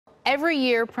Every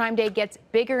year, Prime Day gets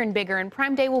bigger and bigger, and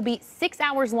Prime Day will be 6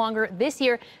 hours longer this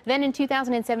year than in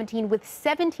 2017, with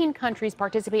 17 countries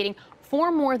participating,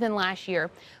 4 more than last year.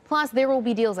 Plus, there will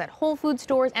be deals at Whole Foods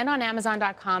stores and on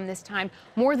Amazon.com this time.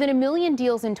 More than 1 million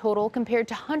deals in total compared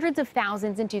to hundreds of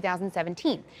thousands in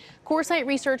 2017. Coresight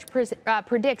Research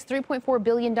predicts $3.4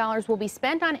 billion will be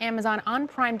spent on Amazon on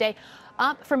Prime Day,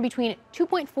 up from between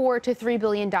 $2.4 to $3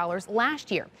 billion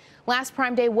last year. Last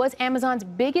Prime Day was Amazon's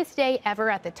biggest day ever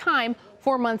at the time.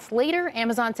 4 months later,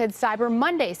 Amazon said Cyber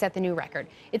Monday set the new record.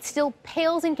 It still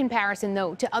pales in comparison,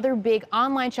 though, to other big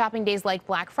online shopping days like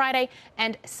Black Friday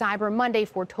and Cyber Monday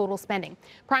for total spending.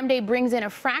 Prime Day brings in a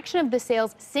fraction of the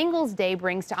sales Singles Day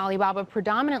brings to Alibaba,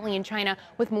 predominantly in China,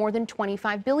 with more than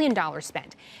 $25 billion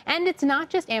spent. And it's not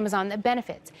just Amazon that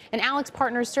benefits. An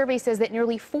AlixPartners survey says that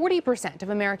nearly 40% of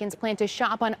Americans plan to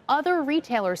shop on other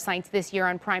retailer sites this year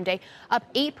on Prime Day, up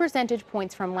 8 percentage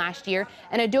points from last year.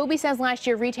 And Adobe says last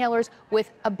year retailers with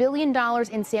 $1 billion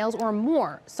in sales or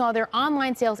more saw their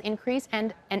online sales increase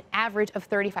and an average of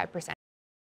 35%.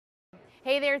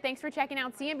 Hey there, thanks for checking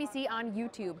out CNBC on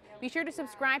YouTube. Be sure to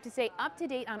subscribe to stay up to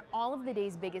date on all of the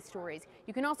day's biggest stories.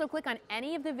 You can also click on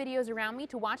any of the videos around me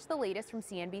to watch the latest from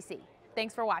CNBC.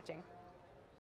 Thanks for watching.